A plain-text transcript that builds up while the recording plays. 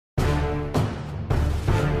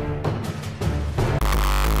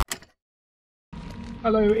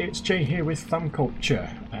Hello, it's Jay here with Thumb Culture.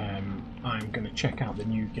 I'm going to check out the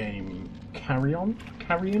new game Carrion,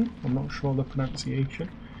 I'm not sure the pronunciation.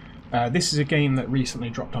 This is a game that recently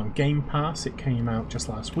dropped on Gamepass. It came out just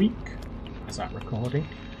last week, as that recording.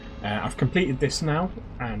 I've completed this now,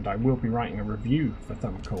 and I will be writing a review for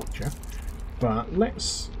Thumb Culture. But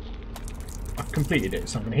I've completed it,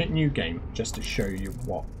 so I'm going to hit new game just to show you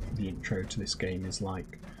what the intro to this game is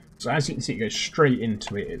like. So as you can see, it goes straight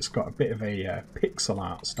into it. It's got a bit of a pixel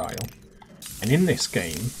art style. And in this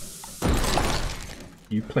game,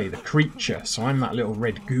 you play the creature. So I'm that little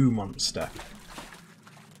red goo monster.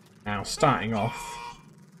 Now, starting off,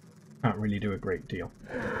 can't really do a great deal.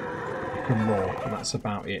 You can roar, and that's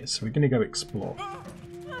about it. So we're going to go explore.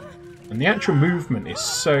 And the actual movement is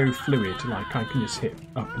so fluid. Like, I can just hit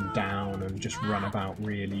up and down and just run about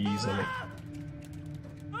really easily.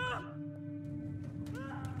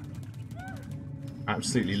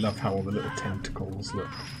 Absolutely love how all the little tentacles look.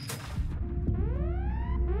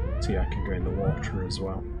 See, I can go in the water as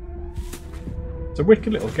well. It's a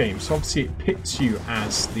wicked little game. So obviously it pits you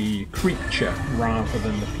as the creature rather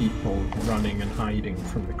than the people running and hiding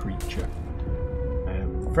from the creature.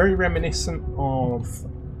 Very reminiscent of,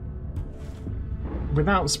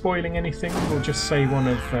 without spoiling anything, we'll just say one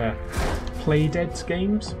of Playdead's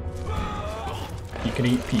games. You can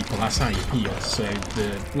eat people, that's how you heal. So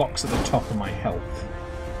the blocks at the top are my health.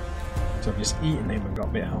 So I've just eaten him and got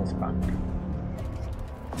a bit of health back.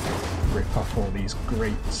 Rip off all these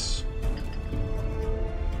grates.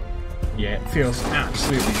 Yeah, it feels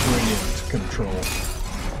absolutely brilliant to control.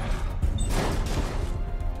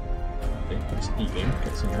 Okay, let's eat him,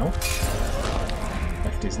 get some health.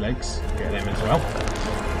 Left his legs, get them as well.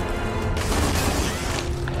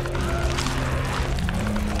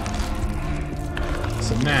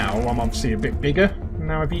 So now I'm obviously a bit bigger.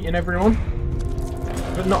 Now I've eaten everyone.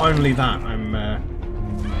 But not only that, I'm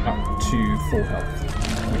up to full health,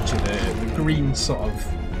 which are the green sort of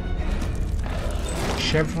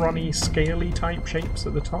chevron-y, scaly type shapes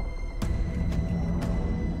at the top.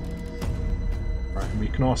 Right, and we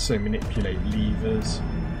can also manipulate levers.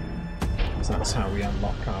 So that's how we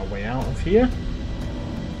unlock our way out of here.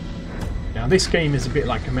 Now this game is a bit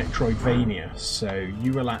like a Metroidvania, so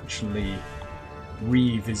you will actually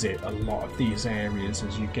revisit a lot of these areas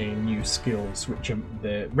as you gain new skills, which are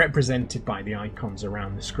represented by the icons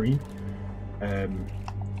around the screen.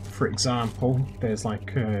 For example, there's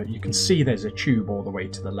like you can see there's a tube all the way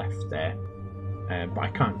to the left there, but I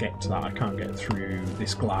can't get to that. I can't get through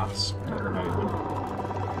this glass at the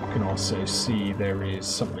moment. You can also see there is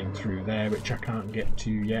something through there which I can't get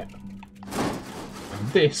to yet.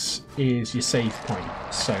 This is your save point,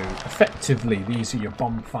 so effectively these are your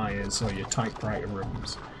bonfires or your typewriter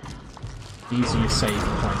rooms. These are your save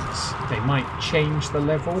points. They might change the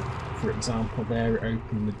level, for example there it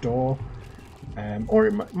opened the door, or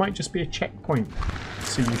it might just be a checkpoint,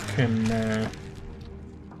 so you can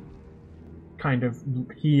kind of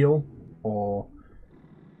heal, or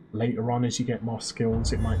later on as you get more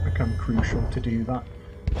skills it might become crucial to do that.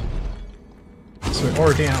 So we're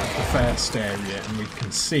already out of the first area and we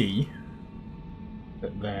can see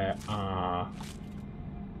that there are...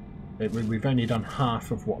 We've only done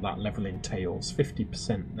half of what that level entails,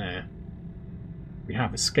 50% there. We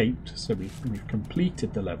have escaped, so we've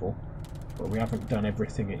completed the level, but we haven't done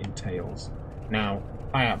everything it entails. Now,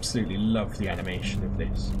 I absolutely love the animation of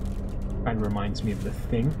this. It kind of reminds me of The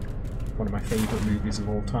Thing, one of my favourite movies of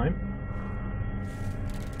all time.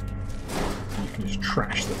 You can just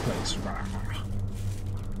trash the place.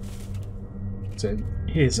 So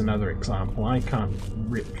here's another example. I can't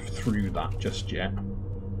rip through that just yet.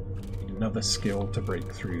 Another skill to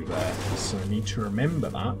break through there. So I need to remember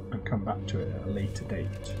that and come back to it at a later date.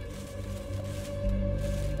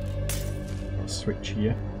 I'll switch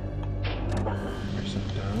here. Press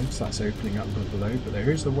that down. So that's opening up below, but there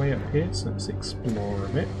is a way up here, so let's explore a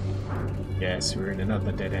bit. Yes, we're in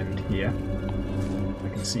another dead end here. I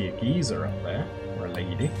can see a geezer up there, or a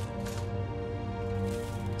lady.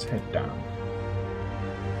 Let's head down.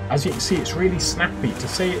 As you can see, it's really snappy. To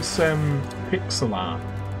say it's pixel art,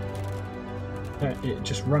 it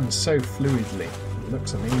just runs so fluidly. It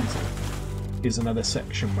looks amazing. Here's another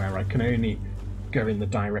section where I can only go in the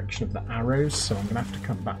direction of the arrows, so I'm going to have to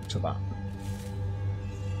come back to that.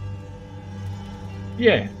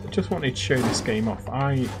 Yeah, I just wanted to show this game off.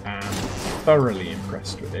 I am thoroughly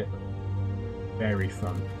impressed with it. Very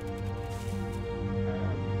fun.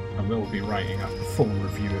 I will be writing up a full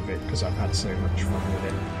review of it because I've had so much fun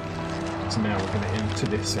with it. So now we're going to enter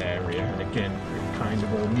this area, and again it kind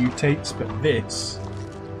of all mutates, but this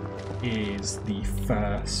is the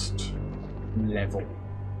first level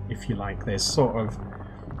if you like. There's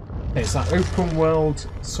that open world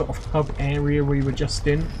sort of hub area we were just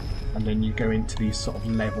in, and then you go into these sort of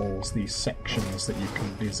levels, these sections that you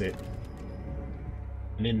can visit.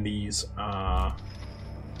 And in these are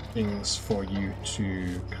things for you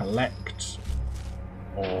to collect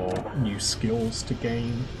or new skills to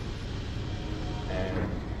gain.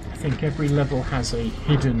 I think every level has a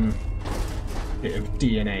hidden bit of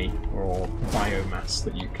DNA or biomass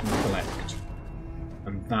that you can collect,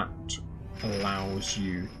 and that allows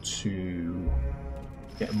you to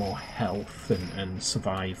get more health and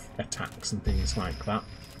survive attacks and things like that.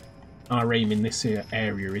 Our aim in this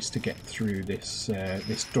area is to get through this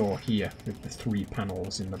this door here with the 3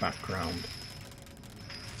 panels in the background.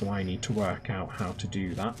 So I need to work out how to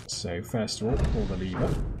do that. So first of all, pull the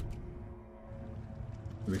lever.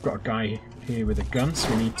 We've got a guy here with a gun, so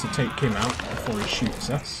we need to take him out before he shoots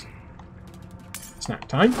us. Snack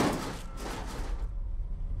time.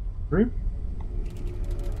 Through.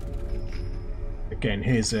 Again,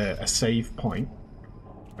 here's a save point.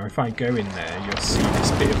 Now if I go in there, you'll see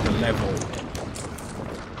this bit of the level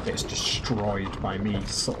gets destroyed by me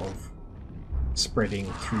sort of spreading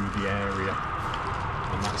through the area.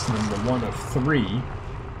 And that's number 1 of 3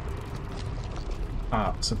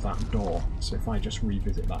 parts of that door. So if I just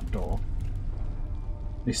revisit that door,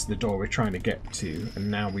 this is the door we're trying to get to, and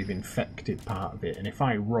now we've infected part of it. And if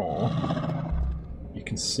I roar, you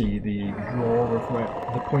can see the draw of where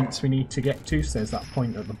the points we need to get to. So there's that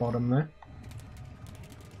point at the bottom there.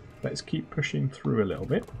 Let's keep pushing through a little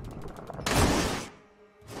bit.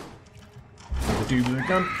 Another dude with a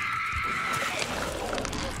gun.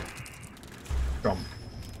 Drum.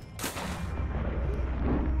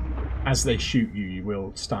 As they shoot you, you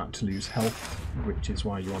will start to lose health, which is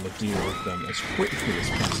why you want to deal with them as quickly as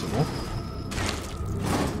possible.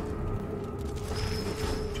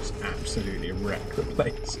 Just absolutely wreck the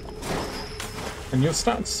place. And you'll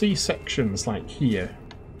start to see sections like here.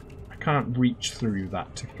 I can't reach through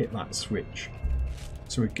that to hit that switch.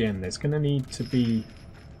 So again, there's going to need to be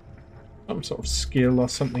some sort of skill or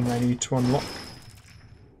something I need to unlock.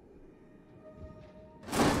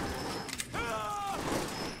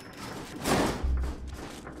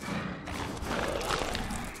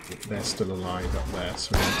 They're still alive up there,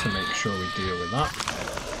 so we need to make sure we deal with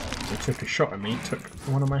that. They took a shot at me, took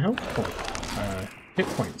one of my hit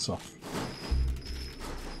points off.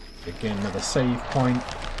 Again, another save point.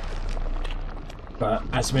 But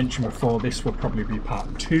as mentioned before, this will probably be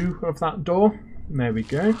part 2 of that door. And there we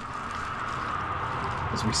go.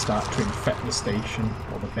 As we start to infect the station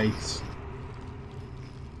or the base.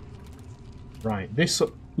 Right, this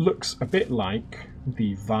looks a bit like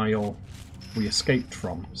the vial we escaped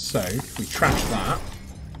from. So if we trash that,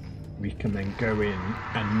 we can then go in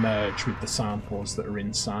and merge with the samples that are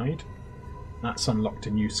inside. That's unlocked a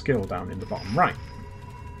new skill down in the bottom right.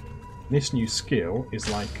 This new skill is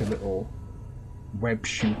like a little web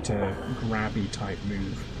shooter grabby type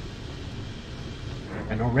move.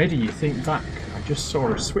 And already you think back, I just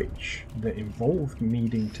saw a switch that involved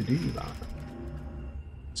needing to do that.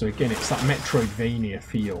 So again, it's that Metroidvania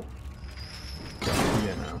feel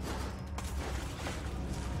here now.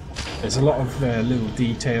 There's a lot of little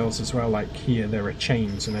details as well, like here there are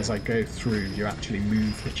chains, and as I go through you actually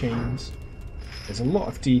move the chains. There's a lot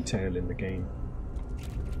of detail in the game.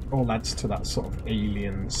 All adds to that sort of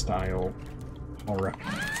alien style horror.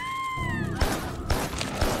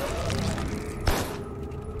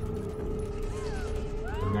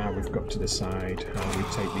 And now we've got to decide how we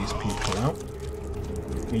take these people out.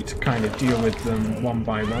 We need to kind of deal with them one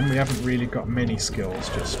by one. We haven't really got many skills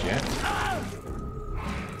just yet.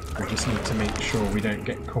 We just need to make sure we don't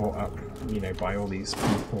get caught up, you know, by all these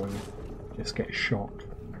people and just get shot.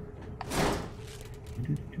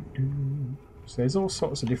 So there's all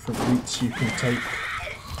sorts of different routes you can take,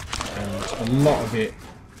 and a lot of it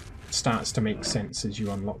starts to make sense as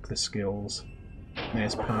you unlock the skills.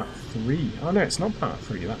 There's part 3. Oh no, it's not part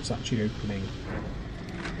 3. That's actually opening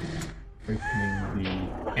the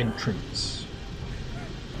entrance.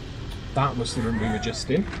 That was the room we were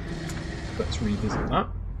just in. Let's revisit that.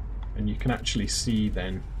 And you can actually see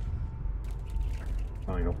then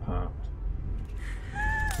final part.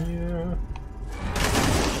 Yeah.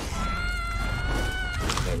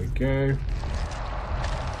 There we go.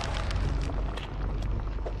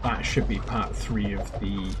 That should be part 3 of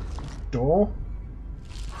the door.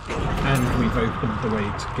 And we've opened the way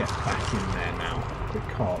to get back in there now,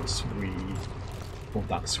 because we pulled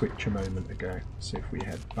that switch a moment ago. So if we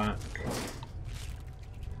head back,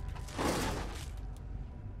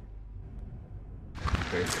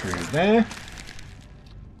 go through there,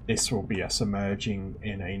 this will be us emerging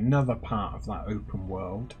in another part of that open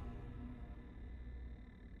world.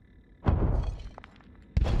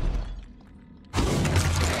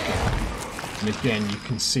 And again, you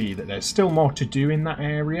can see that there's still more to do in that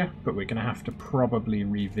area, but we're going to have to probably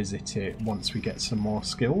revisit it once we get some more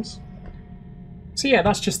skills. So yeah,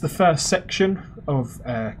 that's just the first section of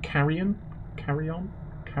Carrion,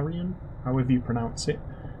 however you pronounce it.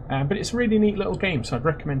 But it's a really neat little game, so I'd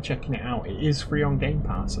recommend checking it out. It is free on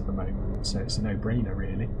Gamepass at the moment, so it's a no-brainer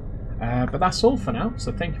really. But that's all for now,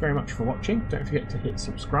 so thank you very much for watching. Don't forget to hit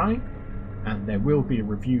subscribe, and there will be a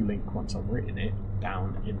review link once I've written it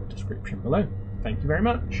down in the description below. Thank you very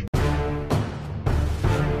much.